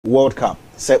World Cup.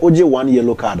 Say OJ 1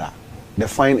 yellow card. The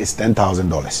fine is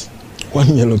 $10,000.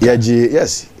 1 yellow card. Yeah,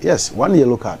 yes, 1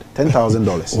 yellow card,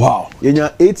 $10,000. Wow. You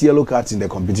have 8 yellow cards in the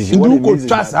competition. What it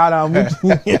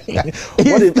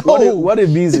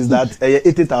means is that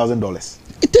 $80,000.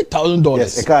 $80,000.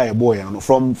 Yes, a car boy.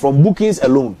 From bookings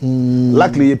alone.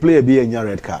 Luckily, you play a beer in your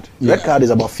red card. Yeah. Red card is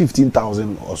about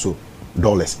 $15,000 or so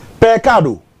per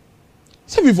card.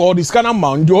 Say before this kind of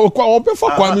amount, you pay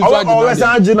for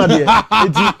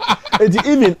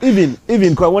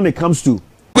even when it comes to.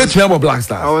 Which member Black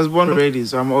Stars? I was born ready,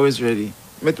 so I'm always ready.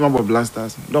 Met me about Black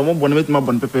Stars. Don't want to meet me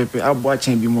about Pepe. I'll watch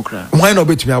and be more cry. Why not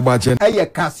bet me about Chen? Hey,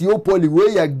 Cassiopoly, where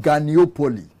you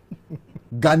Ganiopoli?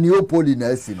 Ganiopoli,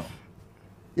 Nelsino.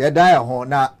 Ya die a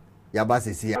hona, ya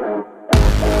basis here.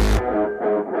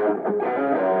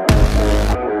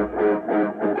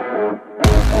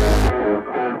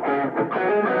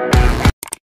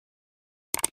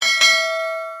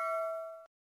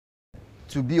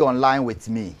 To be online with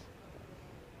me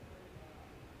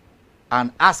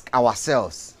and ask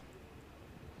ourselves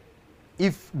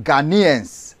if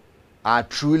Ghanaians are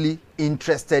truly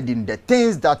interested in the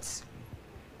things that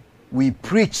we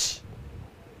preach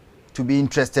to be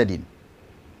interested in.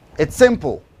 It's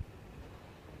simple.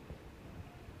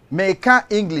 Make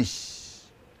English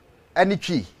any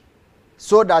tree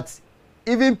so that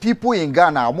even people in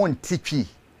Ghana won't teach you.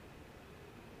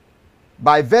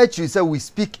 By virtue, say we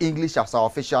speak English as our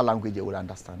official language, they will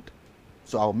understand.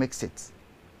 So I'll mix it,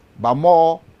 but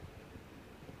more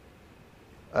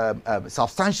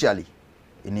substantially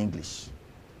in English.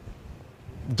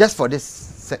 Just for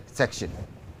this section.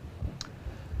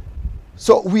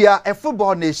 So we are a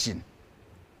football nation.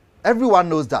 Everyone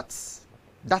knows that.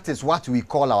 That is what we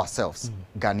call ourselves,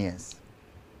 Ghanaians.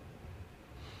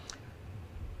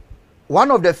 One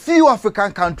of the few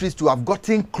African countries to have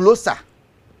gotten closer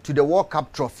to the World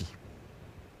Cup trophy,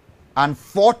 and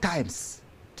 4 times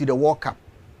to the World Cup.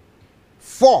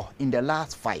 4 in the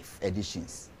last 5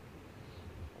 editions.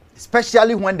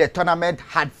 Especially when the tournament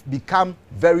had become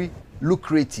very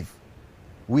lucrative.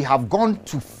 We have gone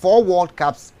to 4 World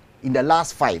Cups in the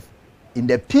last 5, in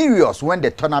the periods when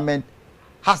the tournament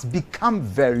has become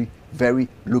very, very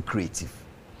lucrative.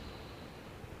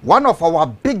 One of our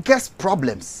biggest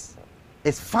problems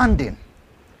is funding.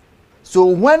 So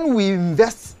when we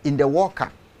invest in the World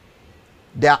Cup,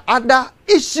 there are other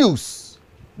issues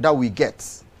that we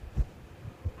get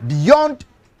beyond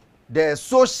the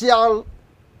social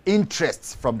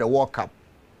interests from the World Cup,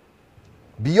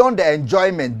 beyond the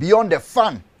enjoyment, beyond the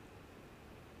fun,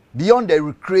 beyond the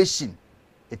recreation.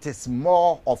 It is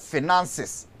more of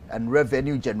finances and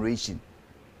revenue generation.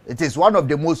 It is one of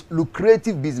the most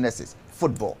lucrative businesses,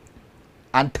 football.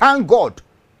 And thank God,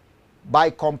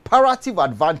 by comparative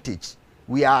advantage,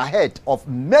 we are ahead of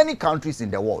many countries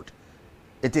in the world.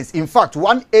 It is in fact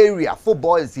one area,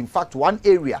 football is in fact one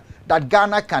area that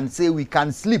Ghana can say we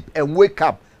can sleep and wake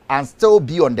up and still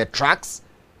be on the tracks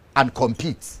and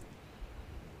compete.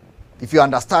 If you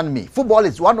understand me, football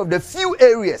is one of the few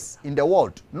areas in the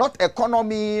world, not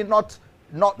economy, not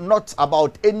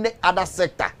about any other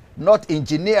sector, not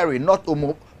engineering, not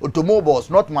automobiles,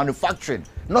 not manufacturing,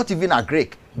 not even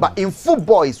agric. But in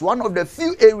football, it's one of the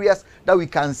few areas that we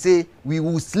can say we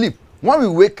will sleep. When we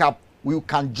wake up, we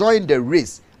can join the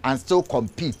race and still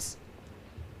compete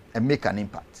and make an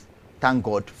impact. Thank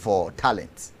God for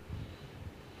talent.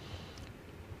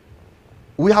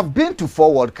 We have been to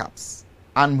 4 World Cups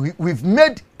and we've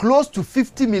made close to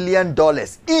 $50 million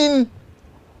in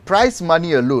prize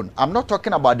money alone. I'm not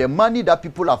talking about the money that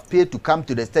people have paid to come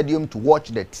to the stadium to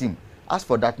watch the team. As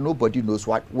for that, nobody knows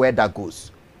where that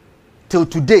goes. Till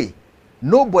today,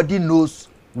 nobody knows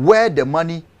where the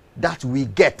money that we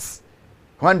get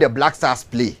when the Black Stars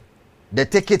play, the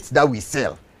tickets that we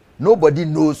sell, nobody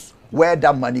knows where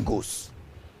that money goes.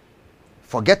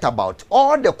 Forget about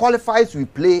all the qualifiers we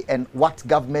play and what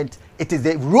government, it is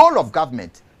the role of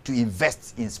government to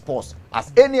invest in sports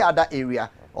as any other area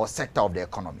or sector of the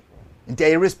economy. It's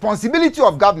a responsibility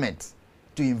of government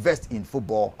to invest in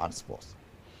football and sports.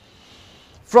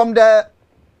 From the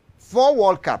 4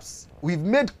 World Cups, we've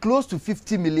made close to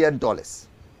 $50 million.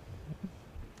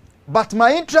 But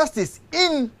my interest is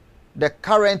in the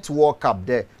current World Cup,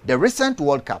 the recent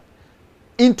World Cup.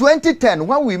 In 2010,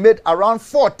 when we made around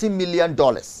 $40 million.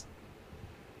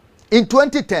 In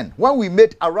 2010, when we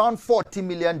made around $40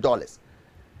 million,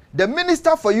 the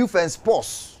Minister for Youth and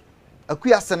Sports,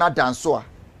 Akuyasena Dansoa,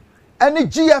 and the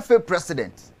GFA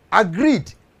president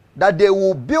agreed that they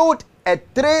will build a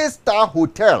 3-star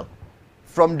hotel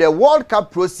from the World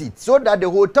Cup proceeds so that the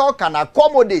hotel can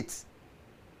accommodate.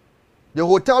 The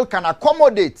hotel can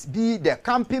accommodate, be the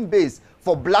camping base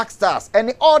for Black Stars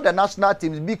and all the national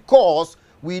teams because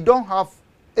we don't have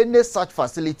any such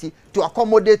facility to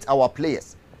accommodate our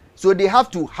players. So they have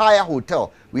to hire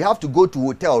hotel. We have to go to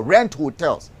hotel, rent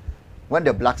hotels when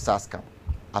the Black Stars come.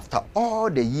 After all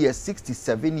the years,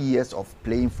 67 years of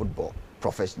playing football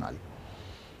professionally.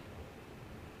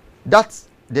 That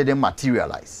didn't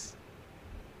materialize.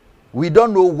 We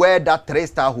don't know where that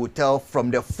 3-star hotel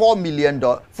from the $40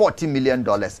 million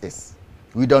is.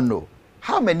 We don't know.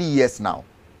 How many years now?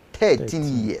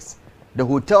 13 years. The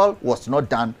hotel was not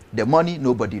done. The money,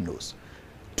 nobody knows.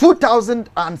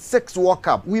 2006 World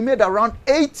Cup, we made around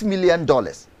 $8 million.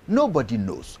 Nobody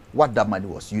knows what that money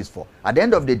was used for. At the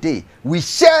end of the day, we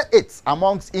share it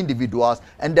amongst individuals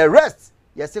and the rest,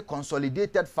 yes, a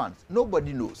consolidated funds.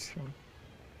 Nobody knows. Sure.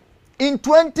 In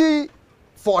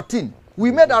 2014,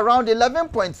 we made around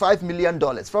 $11.5 million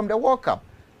from the World Cup.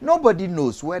 Nobody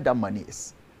knows where that money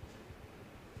is.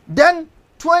 Then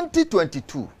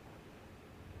 2022,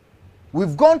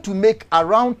 we've gone to make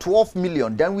around 12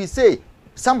 million. Then we say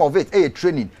some of it,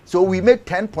 training. So we made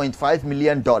 $10.5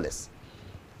 million.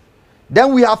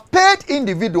 Then we have paid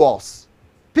individuals,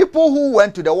 people who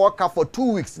went to the World Cup for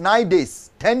 2 weeks, 9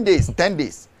 days, 10 days,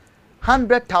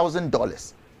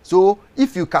 $100,000. So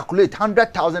if you calculate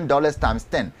 $100,000 times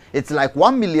 10, it's like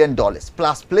 $1 million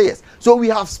plus players. So we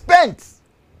have spent.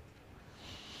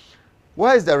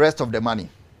 Where is the rest of the money?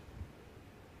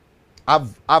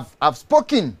 I've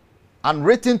spoken and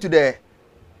written to the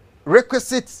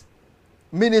requisite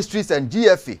ministries and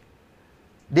GFA.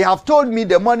 They have told me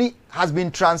the money has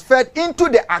been transferred into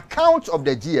the account of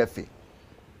the GFA.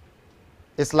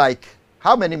 It's like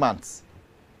how many months?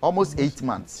 Almost 8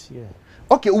 months. Yeah.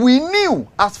 Okay, we knew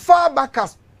as far back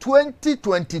as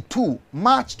 2022,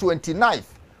 March 29th,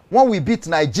 when we beat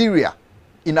Nigeria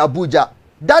in Abuja.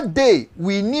 That day,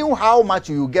 we knew how much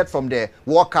we would get from the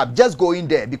World Cup just going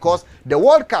there because the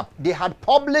World Cup, they had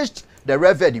published the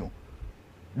revenue,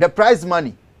 the prize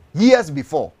money, years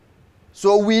before.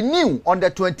 So we knew on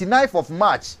the 29th of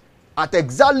March at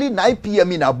exactly 9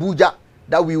 p.m. in Abuja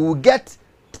that we will get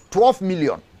 12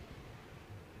 million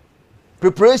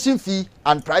preparation fee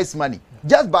and prize money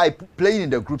just by playing in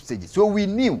the group stages. So we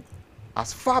knew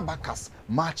as far back as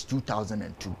March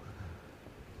 2002.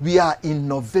 We are in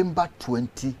November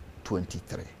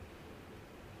 2023.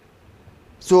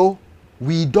 So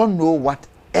we don't know what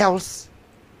else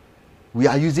we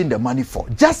are using the money for,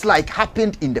 just like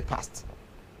happened in the past.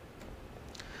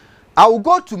 I will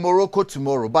go to Morocco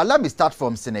tomorrow, but let me start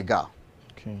from Senegal.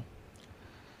 Okay.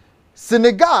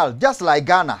 Senegal, just like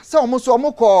Ghana, so almost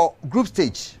call group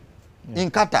stage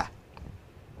in Qatar.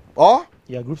 Or?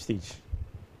 Yeah, group stage.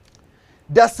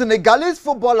 The Senegalese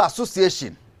Football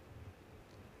Association,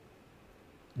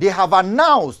 they have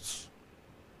announced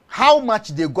how much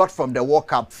they got from the World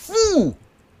Cup. Full.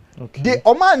 Okay. The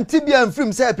Oman TBM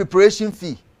film say preparation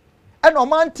fee. And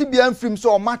Oman TBM film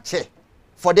so match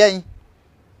for them,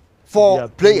 for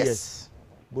players.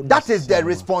 That is the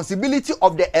responsibility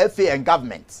of the FA and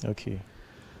government. Okay.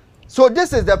 So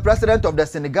this is the president of the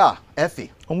Senegal FA.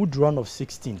 Omudu round of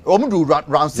 16. Omudu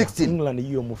round 16. Yeah, England the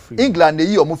year free. England the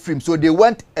year free. So they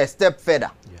went a step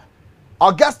further. Yeah.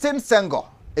 Augustin Senghor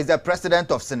is the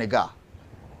president of Senegal.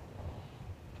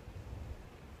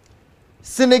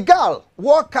 Senegal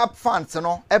World Cup funds,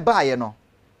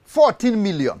 14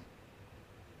 million.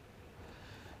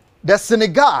 The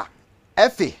Senegal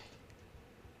FA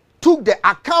took the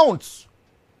accounts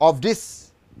of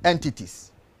these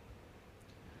entities.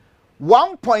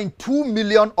 1.2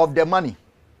 million of the money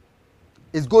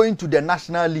is going to the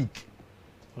National League.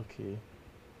 Okay.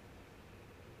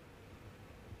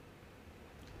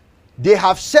 They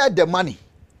have shared the money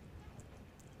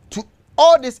to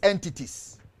all these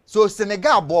entities. So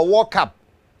Senegal bought World Cup.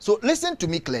 So listen to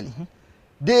me clearly.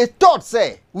 They thought,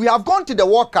 say, we have gone to the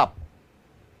World Cup.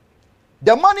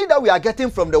 The money that we are getting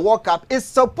from the World Cup is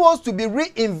supposed to be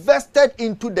reinvested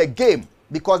into the game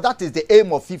because that is the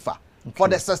aim of FIFA for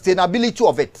the sustainability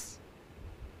of it.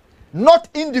 Not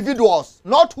individuals.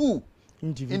 Not who?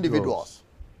 Individuals.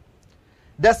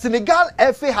 The Senegal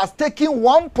FA has taken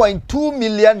 $1.2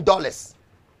 million.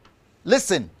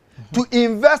 Listen, to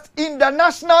invest in the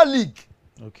National League.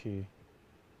 Okay.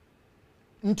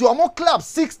 Into a more club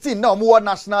 16 now more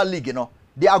National League, you know.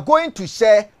 They are going to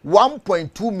share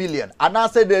 1.2 million. And I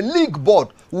said the league board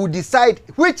will decide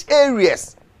which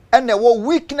areas and the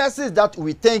weaknesses that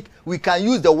we think we can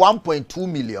use the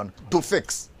 1.2 million to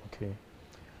fix. Okay.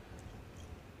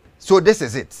 So this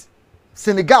is it.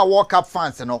 Senegal World Cup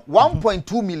fans, you know,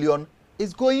 1.2 million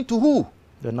is going to who?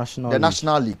 The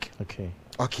National League. Okay.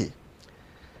 Okay.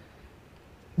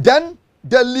 Then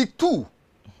the League 2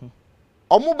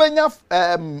 Omubenya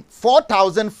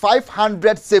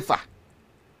 4,500 safer.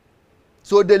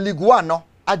 So the League 1 no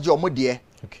aje omudie.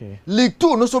 Okay. League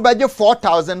 2 no so beje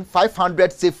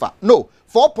 4,500 safer. No,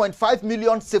 4.5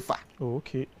 million safer. Oh,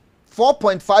 okay.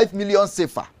 4.5 million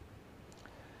safer.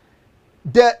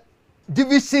 The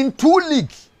Division 2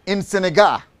 league in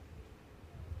Senegal.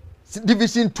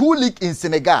 Division 2 league in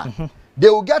Senegal. They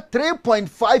will get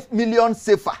 3.5 million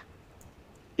safer.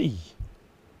 Hey.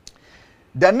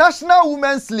 The National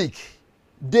Women's League,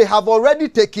 they have already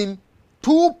taken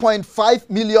 2.5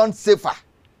 million safer.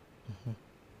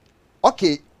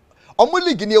 Okay. Omu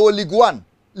league ni League 1,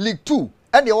 League 2,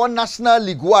 and your National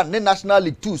League 1, and National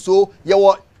League 2. So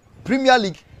your Premier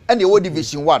League and your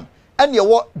Division 1. And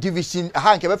your Division,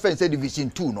 I can't say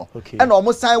Division 2, no. Okay. And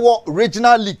almost sign what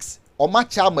regional leagues. Or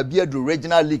match out my beard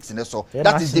regional leagues in so yeah,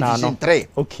 that is Division 3.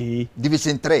 Okay.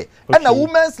 Division 3. Okay. And the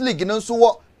Women's League in so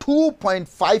what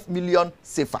 2.5 million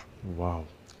safer. Wow.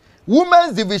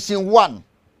 Women's Division 1,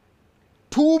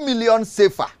 2 million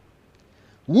safer.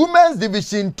 Women's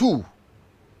Division 2,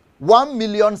 1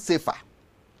 million safer.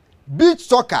 Beach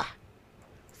soccer,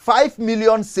 5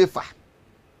 million safer.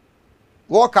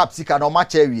 World Cup sika no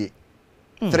match every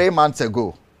 3 months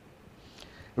ago.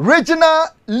 Regional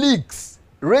leagues,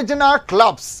 regional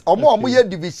clubs, omo ye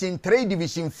Division 3,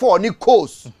 Division 4 ni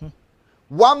coast.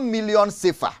 1 million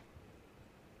safer.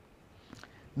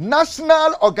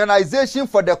 National Organization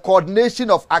for the Coordination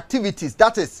of Activities,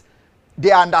 that is,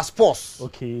 they are under sports.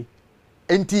 Okay.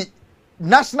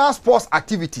 National sports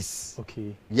activities.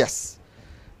 Okay. Yes.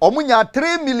 Omunya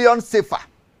 3 million safer.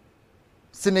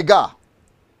 Senegal.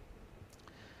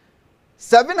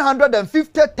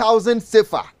 750,000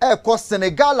 safer. Cost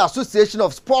Senegal Association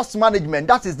of Sports Management.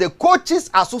 That is the Coaches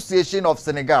Association of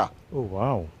Senegal. Oh,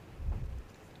 wow.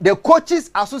 The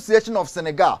Coaches Association of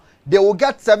Senegal. They will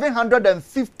get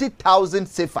 750,000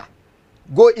 safer.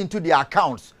 Go into their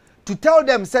accounts to tell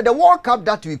them, say the World Cup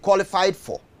that we qualified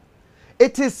for.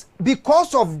 It is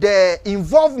because of the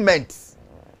involvement.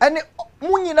 And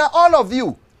all of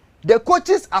you, the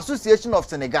Coaches Association of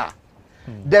Senegal,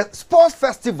 the Sports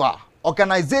Festival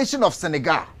Organization of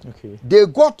Senegal, okay, they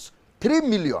got 3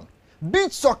 million.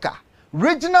 Beach soccer,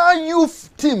 regional youth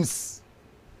teams.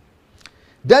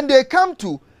 Then they come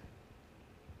to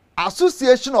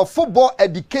Association of Football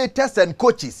Educators and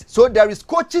Coaches. So there is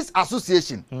Coaches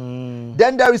Association.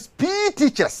 Then there is PE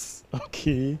teachers.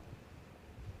 Okay.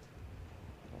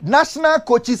 National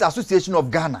Coaches Association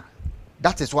of Ghana.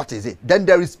 That is what is it. Then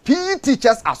there is PE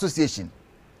Teachers Association.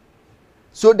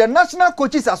 So the National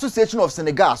Coaches Association of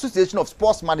Senegal, Association of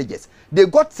Sports Managers, they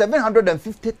got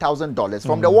 $750,000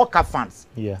 from the World Cup funds.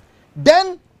 Yeah.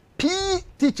 Then PE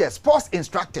teachers, sports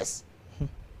instructors,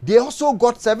 they also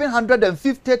got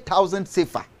 750,000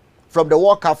 safer from the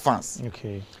World Cup funds.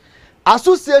 Okay.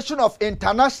 Association of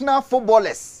International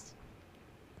Footballers.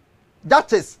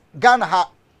 That is Ghana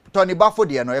Tony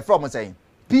Bafodi no from saying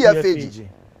PFAG.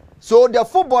 So the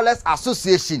Footballers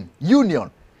Association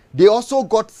Union, they also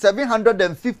got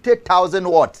 750,000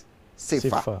 what?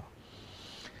 Safer.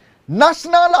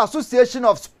 National Association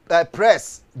of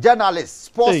Press, Journalists,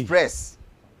 Sports Press.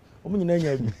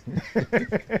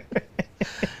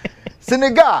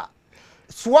 Senegal,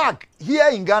 SWAG, here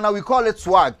in Ghana we call it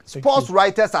SWAG, Sports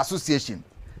Writers Association.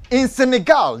 In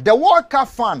Senegal, the World Cup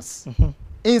funds.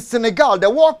 In Senegal, the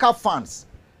World Cup funds,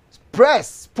 Press,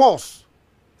 Sports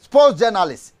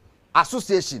Journalists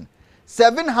Association,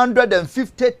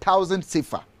 750,000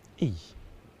 safer.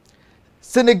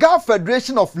 Senegal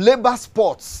Federation of Labour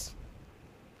Sports,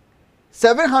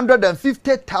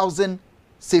 750,000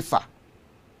 safer.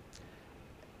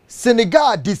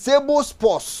 Senegal Disabled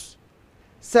Sports,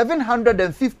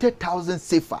 750,000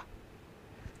 safer.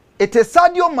 It is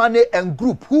Sadio Mane and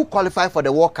group who qualify for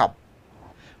the World Cup.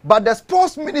 But the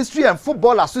Sports Ministry and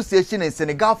Football Association in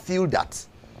Senegal feel that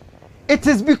it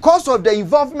is because of the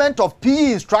involvement of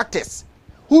PE instructors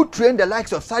who train the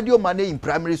likes of Sadio Mane in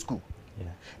primary school.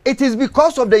 Yeah. It is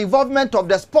because of the involvement of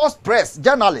the sports press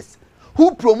journalists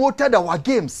who promoted our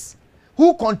games,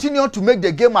 who continue to make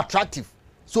the game attractive.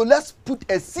 So let's put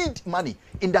a seed money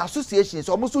in the association. It's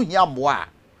almost here more.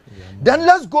 Then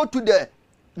let's go to the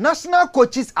National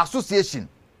Coaches Association.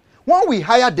 When we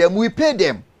hire them, we pay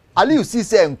them. Aliu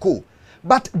Cisse and Co.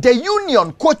 But the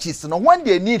union coaches, when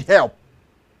they need help,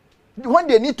 when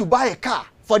they need to buy a car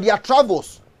for their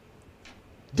travels,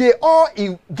 they all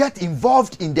get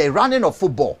involved in the running of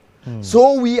football.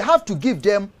 So we have to give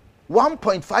them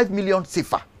 1.5 million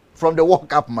safer from the World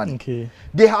Cup money. Okay.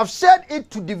 They have shared it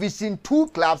to Division 2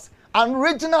 clubs and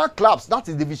regional clubs, that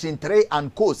is Division 3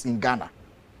 and Coast in Ghana.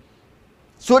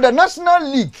 So the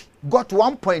National League got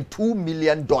 $1.2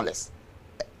 million.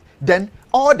 Then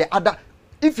all the other,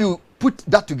 if you put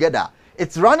that together,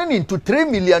 it's running into $3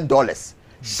 million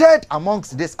shared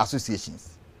amongst these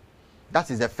associations. That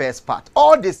is the first part.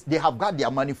 All this, they have got their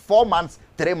money 4 months,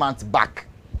 3 months back.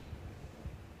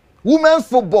 Women's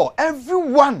football,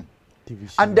 everyone.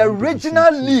 Division, and the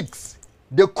regional leagues,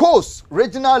 the coast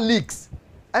regional leagues,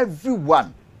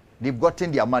 everyone, they've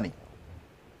gotten their money.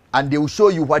 And they will show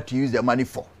you what to use their money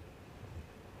for.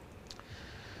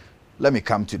 Let me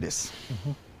come to this.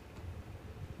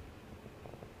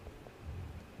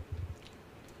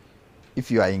 If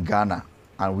you are in Ghana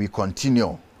and we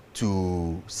continue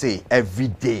to say every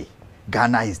day,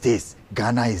 Ghana is this,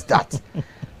 Ghana is that.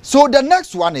 So the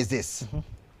next one is this.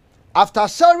 After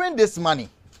sharing this money,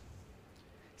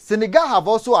 Senegal have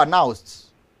also announced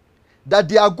that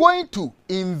they are going to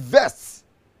invest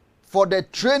for the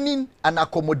training and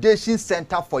accommodation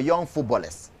center for young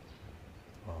footballers.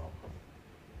 Wow.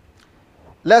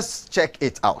 Let's check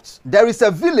it out. There is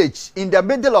a village in the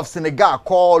middle of Senegal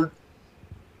called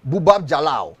Boubab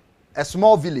Jalao, a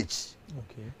small village.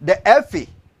 Okay. The FA,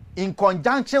 in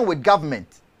conjunction with government,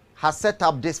 has set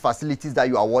up these facilities that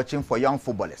you are watching for young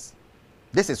footballers.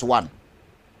 This is one.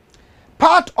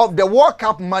 Part of the World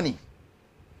Cup money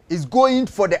is going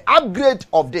for the upgrade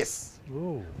of this.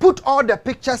 Ooh. Put all the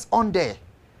pictures on there.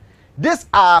 These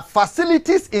are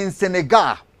facilities in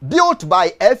Senegal built by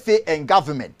FA and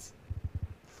government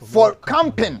for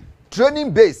camping,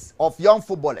 training base of young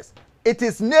footballers. It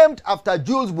is named after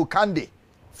Jules Bukande,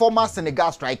 former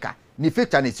Senegal striker.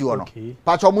 Okay.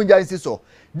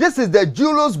 This is the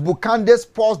Julius Bukande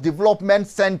Sports Development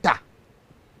Center.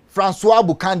 Francois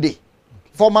Bukande,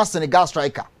 former Senegal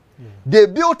striker. Yeah. They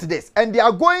built this and they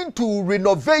are going to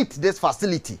renovate this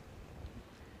facility.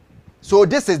 So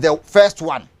this is the first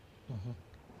one.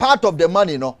 Part of the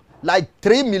money, like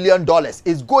 $3 million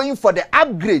is going for the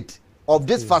upgrade of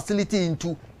this facility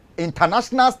into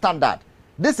international standard.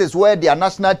 This is where their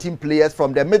national team players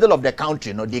from the middle of the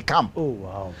country, they come. Oh,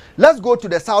 wow. Let's go to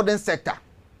the southern sector.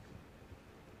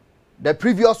 The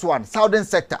previous one, southern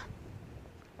sector.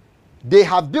 They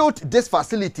have built this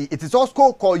facility. It is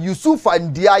also called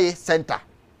Afena-Gyan Center.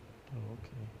 Oh,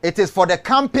 okay. It is for the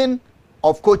camping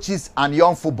of coaches and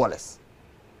young footballers.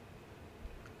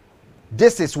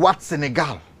 This is what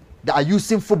Senegal, they are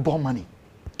using football money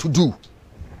to do.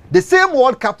 The same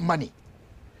World Cup money.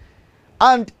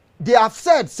 And they have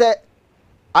said,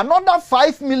 another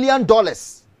 $5 million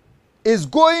is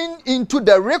going into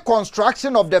the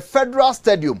reconstruction of the federal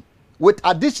stadium with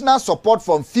additional support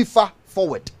from FIFA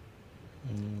forward.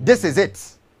 This is it.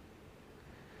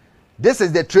 This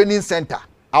is the training center.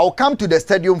 I'll come to the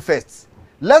stadium first.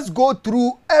 Let's go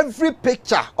through every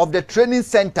picture of the training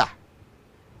center.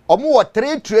 Omo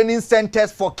 3 training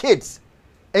centers for kids.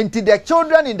 And to the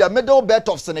children in the middle belt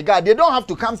of Senegal, they don't have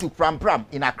to come to Pram Pram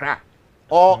in Accra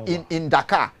or in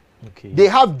Dakar. Okay. They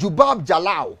have Boubab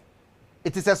Jalao.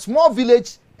 It is a small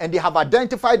village and they have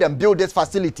identified and built this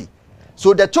facility.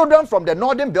 So the children from the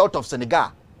northern belt of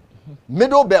Senegal,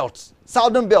 middle belt,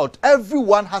 southern belt,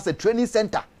 everyone has a training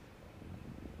center.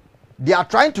 They are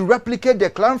trying to replicate the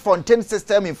Clairefontaine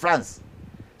system in France.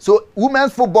 So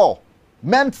women's football,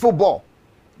 men's football,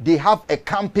 they have a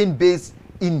camping base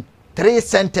in 3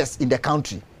 centers in the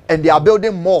country. And they are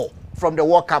building more from the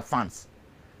World Cup funds.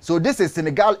 So this is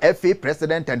Senegal FA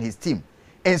president and his team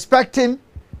inspecting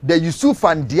the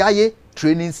Afena-Gyan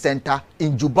training center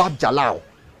in Boubab Jalao,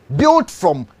 built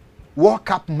from World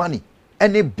Cup money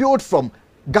and it built from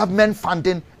government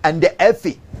funding and the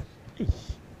FA.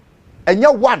 And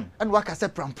you're one and what I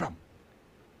said pram.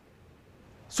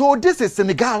 So this is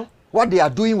Senegal, what they are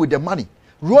doing with the money.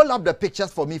 Roll up the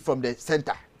pictures for me from the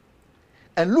center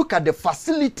and look at the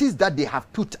facilities that they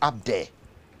have put up there.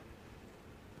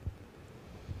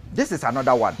 This is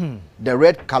another one. The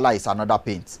red color is another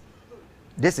paint.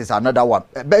 This is another one.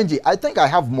 Benji, I think I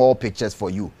have more pictures for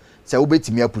you. So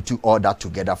Ubetimi put you all that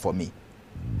together for me.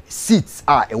 Seats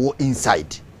are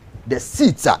inside. The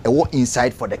seats are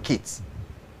inside for the kids.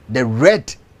 The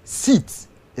red seats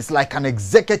is like an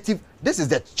executive. This is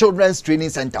the children's training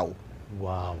center.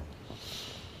 Wow.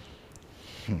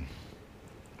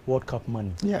 World Cup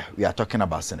money. Yeah, we are talking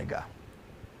about Senegal.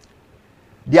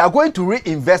 They are going to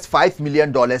reinvest $5 million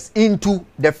into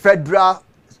the federal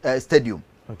stadium.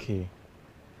 Okay.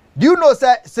 Do you know,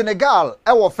 sir, Senegal,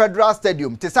 our federal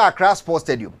stadium, it is a Accra Sports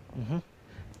Stadium.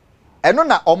 And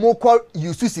on a omoko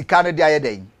yususi Canada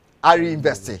yeden are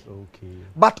reinvested. Okay.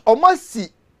 But almost see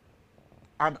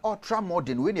an ultra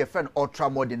modern, when you find ultra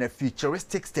modern, a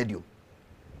futuristic stadium.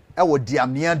 Our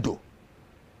Diamiando.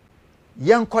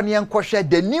 Yankon share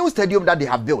the new stadium that they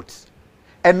have built.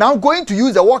 and now going to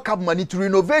use the World Cup money to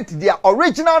renovate their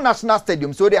original national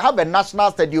stadium. So they have a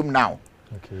national stadium now.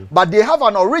 Okay. But they have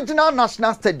an original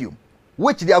national stadium,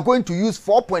 which they are going to use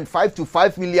 $4.5 to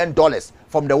 $5 million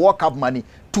from the World Cup money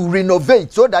to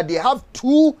renovate, so that they have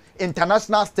 2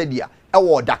 international stadia,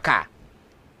 Dakar,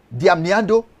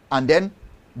 Diamniadio, and then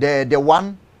the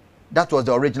one that was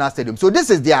the original stadium. So this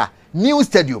is their new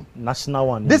stadium. National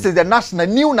one. This is the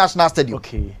new national stadium.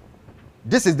 Okay.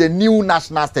 This is the new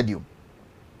national stadium.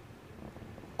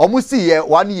 Almost see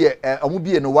 1 year, almost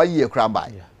be in 1 year cram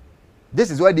by. Yeah. This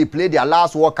is where they played their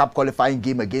last World Cup qualifying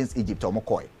game against Egypt.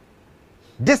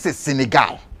 This is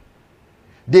Senegal.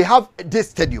 They have this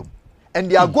stadium, and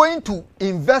they are going to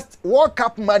invest World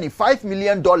Cup money, $5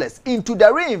 million, into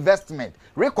the reinvestment,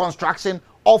 reconstruction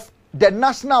of the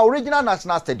original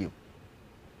national stadium.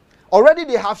 Already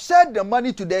they have shared the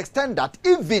money to the extent that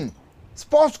even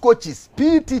sports coaches,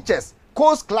 PE teachers,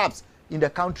 coach clubs in the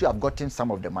country have gotten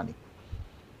some of the money.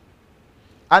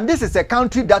 And this is a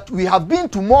country that we have been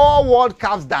to more World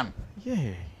Cups than.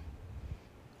 Yeah.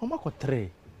 Omako 3.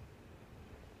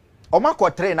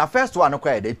 Omako 3 na first one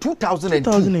okay, 2002.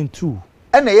 2002.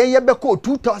 And a year beko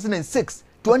 2006,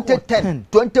 2010,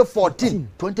 2014,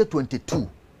 2022.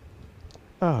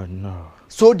 Oh no.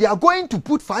 So they are going to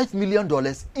put $5 million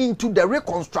into the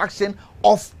reconstruction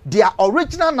of their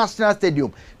original national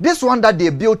stadium. This one that they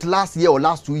built last year or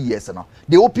last 2 years,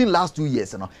 they opened last 2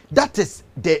 years, that is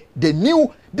the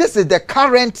new. This is the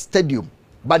current stadium,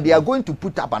 but they are going to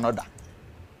put up another.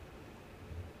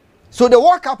 So the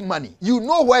World Cup money, you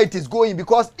know where it is going,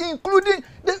 because including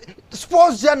the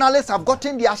sports journalists have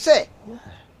gotten their share. Yeah.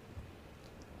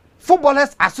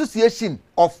 Footballers Association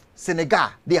of Senegal,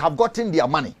 they have gotten their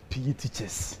money. PE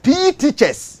teachers. PE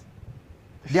teachers,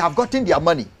 they have gotten their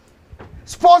money.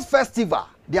 Sports Festival,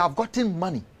 they have gotten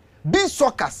money. Beach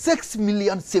soccer, 6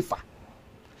 million safer.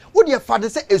 What your father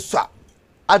say is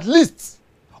at least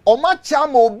Oma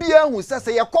Chamo Obia who says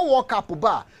a World Cup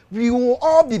bar, we will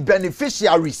all be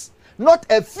beneficiaries, not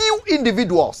a few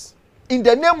individuals. In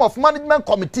the name of management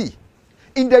committee,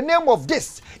 in the name of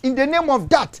this, in the name of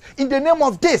that, in the name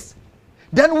of this.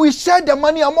 Then we share the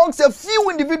money amongst a few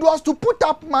individuals to put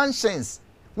up mansions.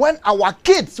 When our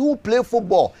kids who play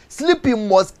football sleep in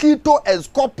mosquito and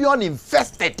scorpion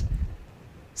infested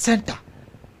center.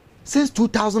 Since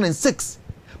 2006,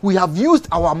 we have used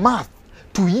our math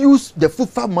to use the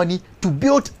FIFA money to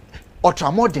build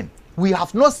ultramodern. We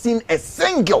have not seen a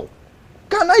single.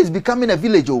 Ghana is becoming a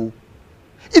village. Oh.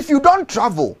 If you don't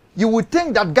travel, you would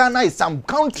think that Ghana is some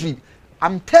country.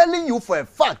 I'm telling you for a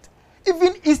fact.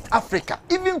 Even East Africa,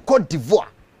 even Cote d'Ivoire.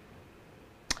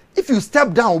 If you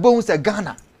step down, we say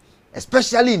Ghana,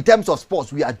 especially in terms of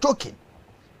sports, we are joking.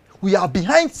 We are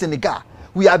behind Senegal.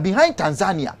 We are behind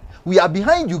Tanzania. We are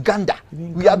behind Uganda.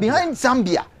 We are behind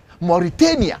Zambia,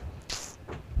 Mauritania.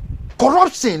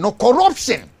 Corruption, no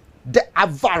corruption. The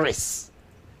avarice.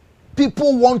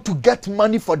 People want to get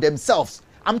money for themselves.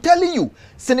 I'm telling you,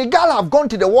 Senegal have gone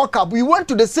to the World Cup. We went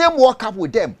to the same World Cup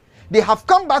with them. They have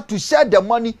come back to share the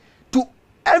money to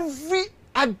every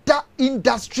other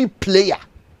industry player.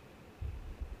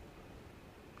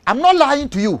 I'm not lying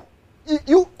to you.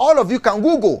 You all of you can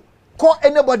Google. Call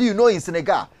anybody you know in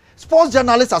Senegal. Sports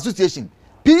Journalists Association,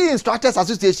 PE Instructors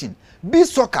Association, Beach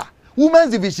Soccer,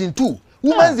 Women's Division 2,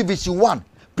 Women's Division 1,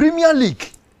 Premier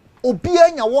League.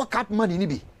 Obianya World Cup money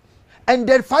nibi. And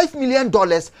then $5 million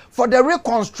for the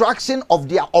reconstruction of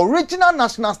their original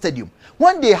national stadium.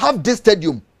 When they have this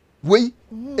stadium, we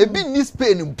a bit in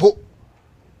Spain in Po.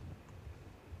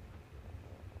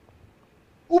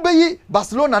 Ubeyi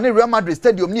Barcelona and Real Madrid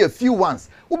stadium near a few ones.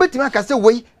 Ubetima can say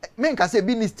we men can say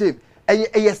be in stadium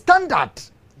a standard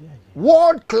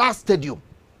world class stadium.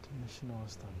 International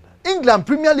standard. England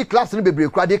Premier League clubs in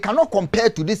the they cannot compare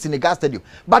to this Senegal stadium.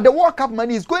 But the World Cup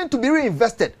money is going to be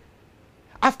reinvested.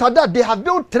 After that, they have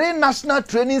built 3 national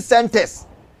training centers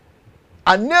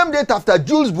and named it after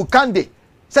Jules Bukande.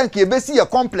 Thank you. See a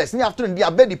complex. Ni after the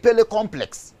Abedi Pele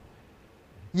complex.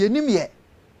 Ye nimye.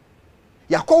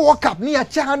 Ya ko World Cup ni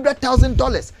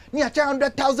 $100,000. Ni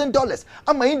 $100,000.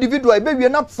 Ama individual baby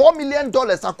na $4 million.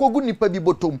 Akogu ni pebi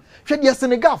bottom. Shedi ya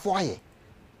Senegal for aye.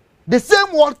 The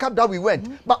same World Cup that we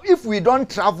went. But if we don't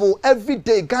travel every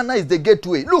day, Ghana is the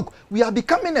gateway. Look, we are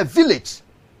becoming a village.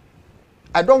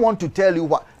 I don't want to tell you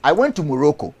what. I went to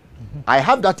Morocco. I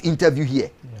have that interview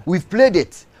here. Yeah. We've played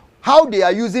it. How they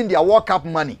are using their World Cup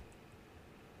money.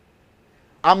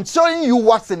 I'm showing you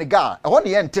what Senegal. I want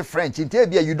to enter French. In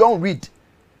Tabia, you don't read.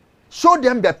 Show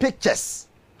them the pictures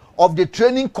of the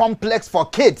training complex for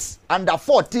kids under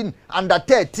 14, under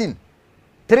 13.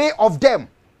 3 of them.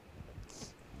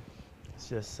 It's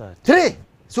just sad. 3.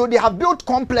 So they have built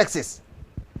complexes.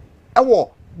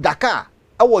 ewo Dakar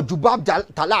ewo Jubab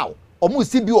Talau omu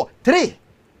CBO 3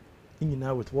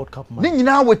 Now with World Cup money.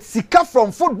 Nina with sika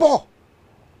from football.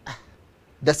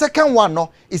 The second one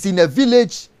no is in a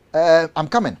village. I'm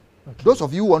coming. Okay. Those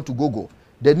of you who want to go.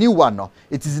 The new one no,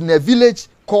 it is in a village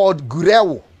called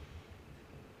Gurewo.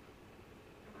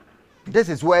 This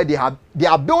is where they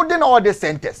are building all the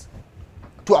centers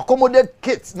to accommodate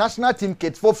kids, national team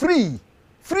kids for free.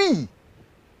 Free.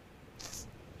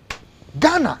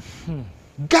 Ghana.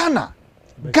 Ghana.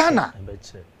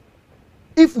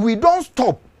 If we don't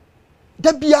stop, the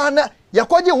biana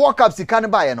yakwaje World Cup sika ne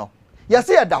bae no. Ya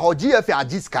say da ho GF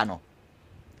agiska no.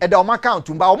 E da o ma account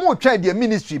mba o mo twa the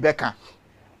ministry beka.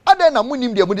 Ade na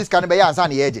munim de mudiska ne be ya ansa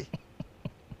na yeje.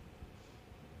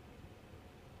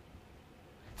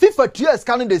 FIFA 2 years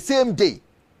coming the same day.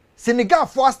 Senegal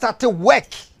first started work.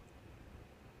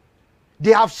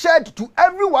 They have shared to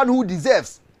everyone who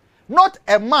deserves. Not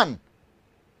a man.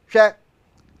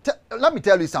 Let me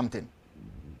tell you something.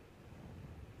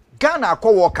 Ghana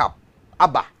ko World Cup.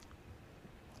 Abba.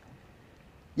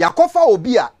 Yakofa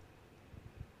Obia.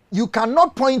 You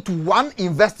cannot point to one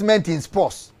investment in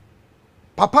sports.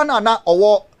 Papa Nana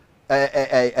or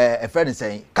a friend is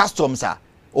saying customs are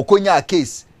Okonya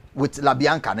case with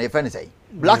Labianca, a friend is saying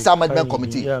Black Star Management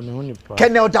Committee.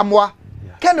 Kenel Damwa.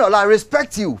 Kenel, I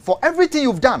respect you for everything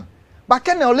you've done. But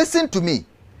Kenel, listen to me.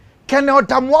 Kenel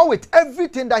Damwa with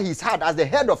everything that he's had as the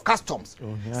head of customs.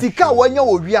 Sika Wanya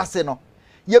Oriaseno.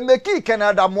 You make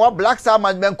Canada more Black Star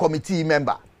Management Committee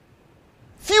member.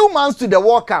 Few months to the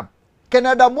World Cup,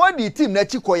 Canada more the team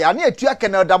Nechikoya near to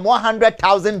Canada more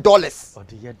 $100,000.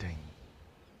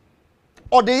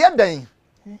 Or the year day,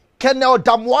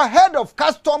 Canada more head of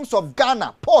customs of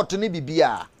Ghana, Port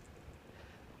Nibibia.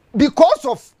 Because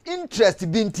of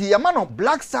interest binti a man of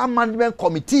Black Star Management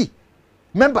Committee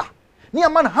member, near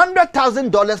man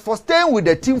 $100,000 for staying with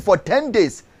the team for 10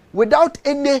 days without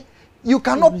any. You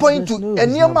cannot point to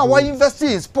any man who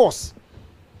investing in sports.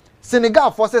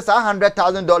 Senegal forces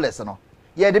 $100,000. No,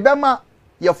 yeah, the Bema,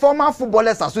 your former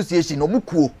footballers association, no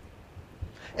muku.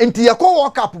 Enti ya ko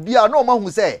World Cup bia no man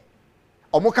who say,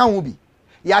 omuka hubi.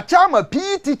 Ya chama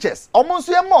PE teachers,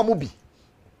 omonso ye mo bi.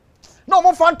 No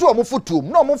mo fan to omo futum,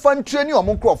 no mo fan training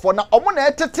omo crofo na omo na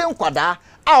etete nkwada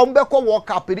a ombeko World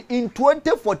Cup in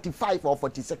 2045 or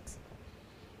 46.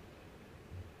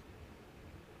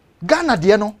 Ghana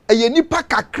de no eye nipa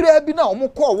kakra bi na omo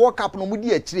ko World Cup no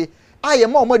mudi akire aye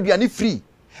ma omo aduane free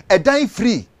edan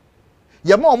free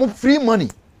ye ma omo free money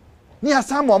ni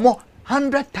asam omo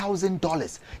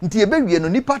 $100,000 nti ye bewie no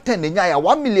nipa 10 nya ya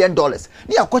 $1 million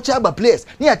ni akocha aba players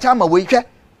ni achama we hwe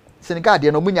Senegal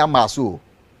de no munya maso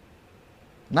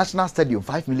National Stadium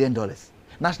 $5 million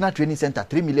National Training Center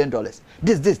 $3 million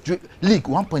this league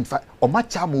 1.5 o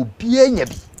matcha mo bia nya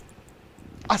bi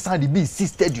asan the BC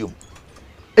Stadium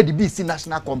the BC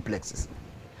national complexes.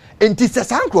 And this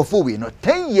is a we no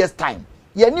 10 years time.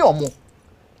 Ye ni omo.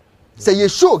 Say ye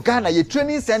show Ghana ye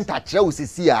training center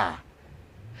Chelsea.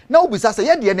 Now we say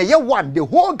ye one the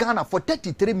whole Ghana for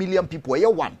 33 million people ye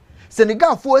one.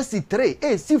 Senegal for SC3,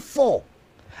 SC4.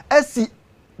 SC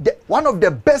one of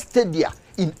the best stadia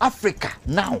in Africa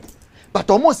now. But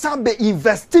almost some be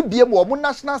invested be mo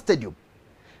national stadium.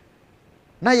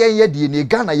 Na ye di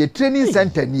Ghana ye training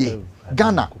center ni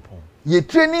Ghana. Ye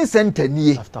training center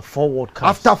ni after 4 World Cups.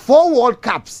 After 4 World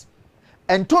Cups.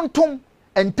 And tonton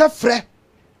and tefre.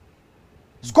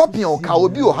 Scorpion ka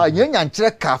obi o ha nya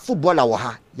nkyere ka footballer wo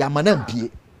ha ya manam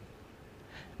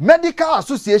Medical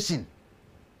Association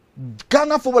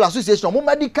Ghana Football Association mo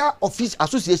Medical Office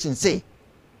Association say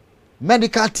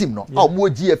medical team no mo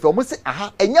GF mo say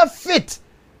aha enya fit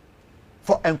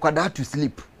for enkwada to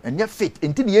sleep. And yet fit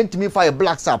until the end to me for a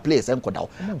Black Star players and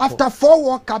after 4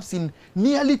 World Cups in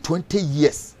nearly 20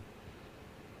 years.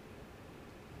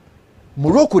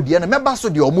 Morocco the member so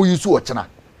the omu use watchana.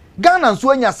 Ghana so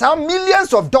nya some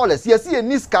millions of dollars. Yes, see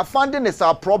niska funding is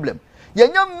our problem.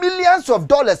 Yenya millions of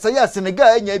dollars say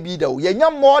Senegal nya bi da.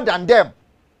 Yenya more than them.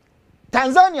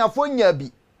 Tanzania for nya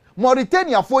bi.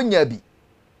 Mauritania for nya bi.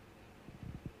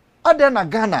 Adena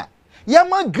Ghana.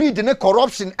 Yaman greed and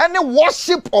corruption and the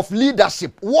worship of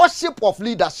leadership. Worship of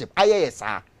leadership. Yes,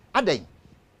 Aden.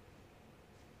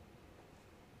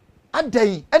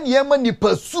 Aden. And Yaman ni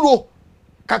persuro.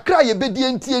 Kakra ye bedi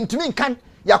enti entumi kan.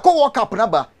 Yako World Cup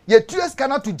naba. Ye 2 years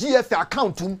cannot to GF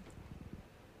account.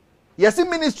 Yes,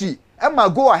 ministry. Emma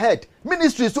go ahead.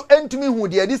 Ministry so entumi hu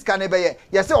de this can be.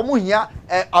 Yes, omo hia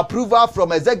approval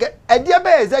from executive.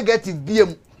 Executive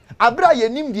BM. Abra ye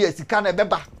nim de sika na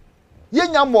beba.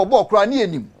 Yenya mobo kra ni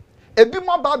enim ebi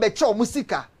mo ba be che o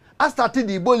musika a started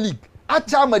the Igbo league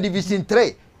Attamah division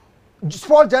 3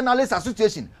 Sport Journalists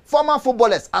Association, former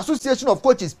footballers, Association of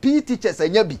Coaches, PE teachers,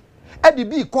 and Yabi.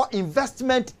 EDB call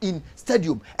investment in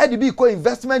stadium. EDB call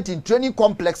investment in training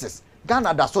complexes.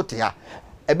 Ghana da sote ya.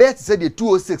 Ebet said the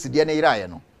 206 the ira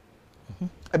no.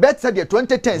 Ebet said the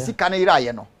 2010 si kan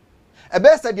ira no.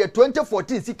 Ebet said the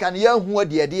 2014 si kan ya hu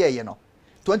de ye no.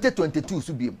 2022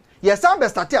 so biem. Yes, am be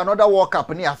start another World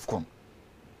Cup in AFCON.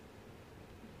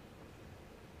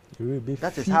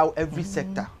 That is how every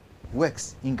sector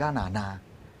works in Ghana now.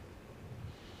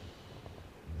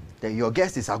 Your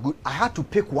guess is a good. I had to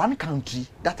pick one country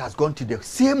that has gone to the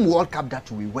same World Cup that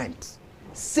we went,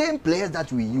 same players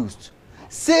that we used,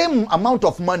 same amount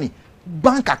of money,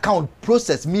 bank account,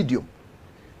 process, medium.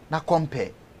 Now compare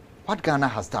what Ghana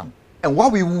has done and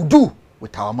what we will do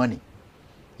with our money.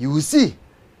 You will see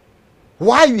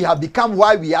why we have become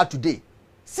why we are today.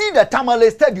 See the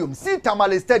Tamale Stadium. See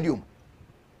Tamale Stadium.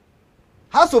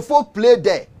 House of Folk played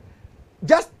there.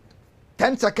 Just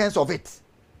 10 seconds of it.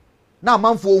 Now,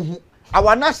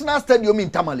 our national stadium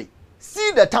in Tamale.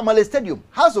 See the Tamale Stadium.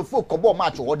 House of Folk Kobo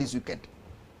match all this weekend.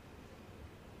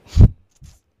 See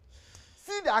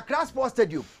the Accra Sports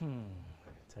Stadium.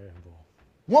 Terrible.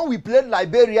 When we played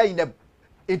Liberia in the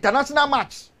international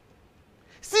match.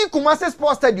 See Kumasi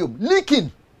Sports Stadium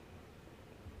leaking.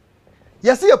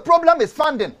 You see, a problem is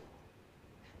funding.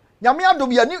 Nyamia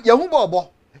do ya yahubo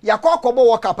ya kobo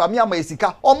World Cup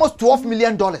esika almost $12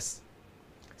 million.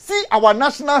 See our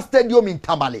national stadium in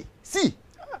Tamale. See,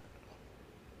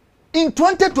 in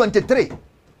 2023,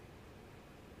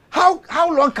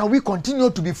 how long can we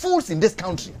continue to be fools in this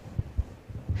country?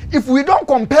 If we don't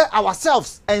compare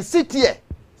ourselves and sit here,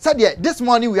 said here, this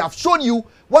morning we have shown you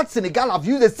what Senegal have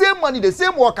used the same money, the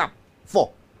same World Cup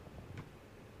for.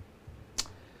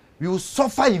 We will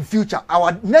suffer in future.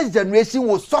 Our next generation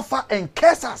will suffer and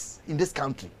curse us in this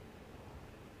country.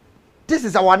 This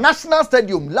is our national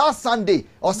stadium last Saturday,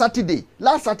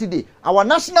 our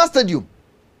national stadium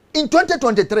in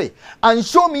 2023. And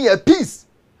show me a piece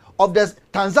of the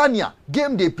Tanzania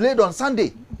game they played on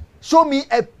Sunday. Show me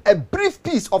a brief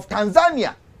piece of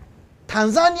Tanzania.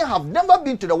 Tanzania have never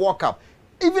been to the World Cup.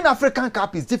 Even African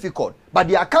Cup is difficult, but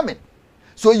they are coming.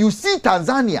 So you see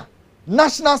Tanzania,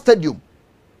 national stadium,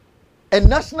 and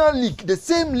national league, the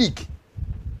same league.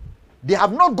 They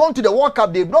have not gone to the World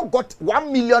Cup. They've not got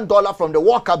 $1 million from the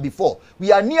World Cup before.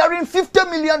 We are nearing $50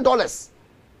 million.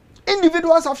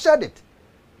 Individuals have shared it.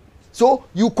 So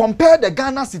you compare the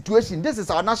Ghana situation. This is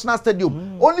our national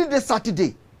stadium. Only this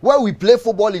Saturday where we play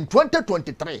football in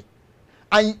 2023.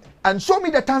 And show me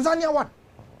the Tanzania one.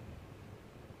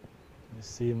 The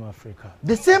same Africa.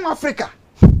 The same Africa.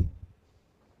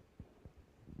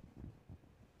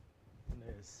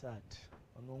 Sad.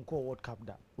 World Cup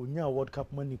that World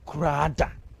Cup money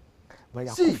crada.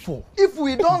 See, if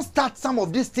we don't start some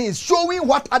of these things, showing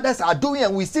what others are doing,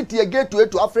 and we sit here gateway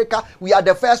to Africa, we are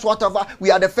the first whatever,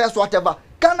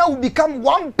 Ghana will become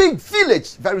one big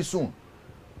village very soon.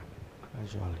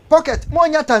 Actually. Pocket,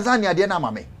 Monya Tanzania, dear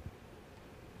Namame.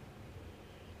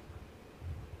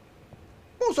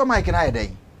 Most of my can I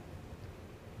day.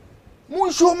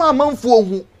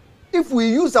 If we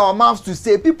use our mouths to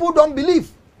say, people don't believe.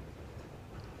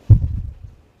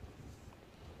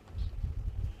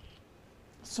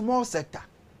 Small sector.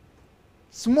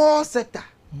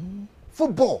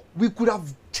 Football. We could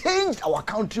have changed our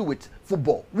country with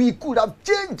football. We could have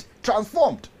changed,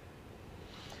 transformed.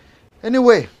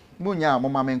 Anyway, Munya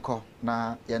Momamenko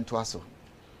na Yentuaso.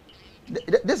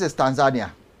 This is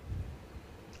Tanzania.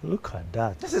 Look at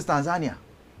that. This is Tanzania.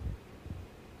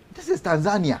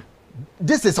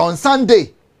 This is on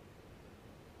Sunday.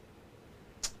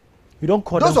 You don't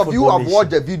call those them of you who have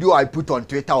watched the video I put on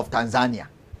Twitter of Tanzania.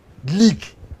 League.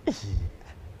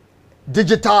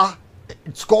 Digital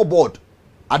scoreboard.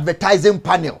 Advertising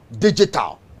panel.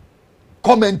 Digital.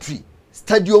 Commentary.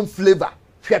 Stadium flavor.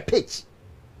 Fair pitch.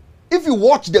 If you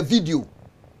watch the video,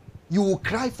 you will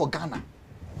cry for Ghana.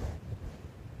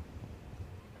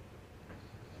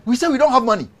 We say we don't have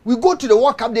money. We go to the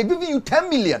World Cup, they're giving you 10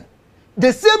 million.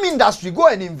 The same industry go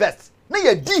and invest. Na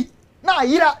ye di, na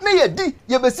ira, na ye di,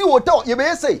 ye be see hotel, ye be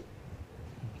say.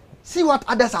 See what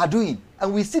others are doing.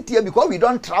 And we sit here because we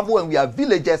don't travel and we are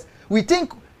villagers. We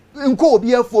think nko obi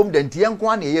afom den tie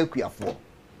nko na ye kuafo.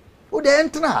 O de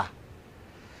entra.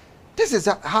 This is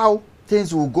how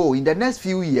things will go in the next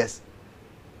few years.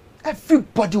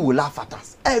 Everybody will laugh at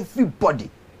us.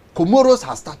 Everybody. Comoros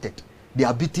has started. They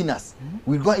are beating us.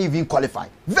 We won't even qualify.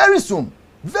 Very soon,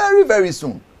 very, very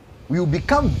soon, we will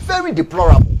become very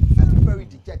deplorable, very, very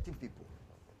dejected people.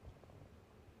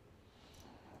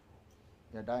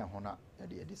 You're dying, Hona.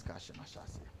 You're discussion, I shall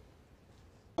say.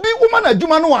 Be woman a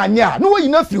Jumano Anya, no way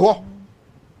enough you.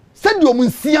 Send your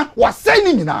munsia was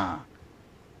sending na.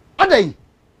 Adai.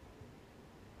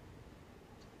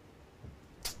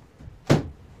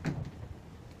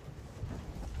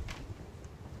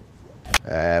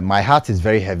 My heart is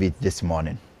very heavy this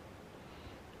morning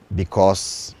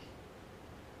because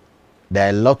there are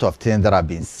a lot of things that have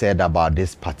been said about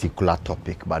this particular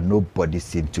topic, but nobody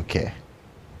seemed to care.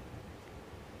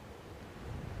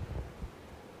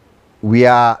 We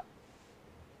are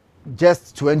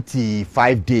just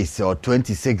 25 days or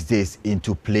 26 days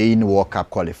into playing World Cup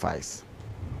qualifiers.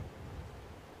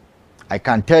 I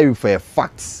can tell you for a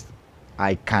fact,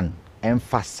 I can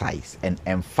emphasize and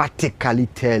emphatically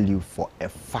tell you for a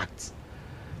fact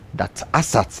that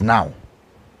as at now,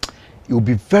 it will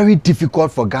be very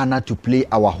difficult for Ghana to play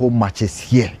our home matches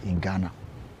here in Ghana.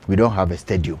 We don't have a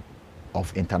stadium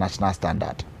of international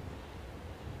standard.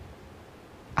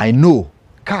 I know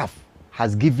CAF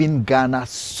has given Ghana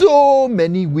so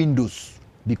many windows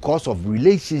because of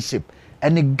relationship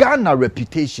and the Ghana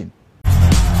reputation.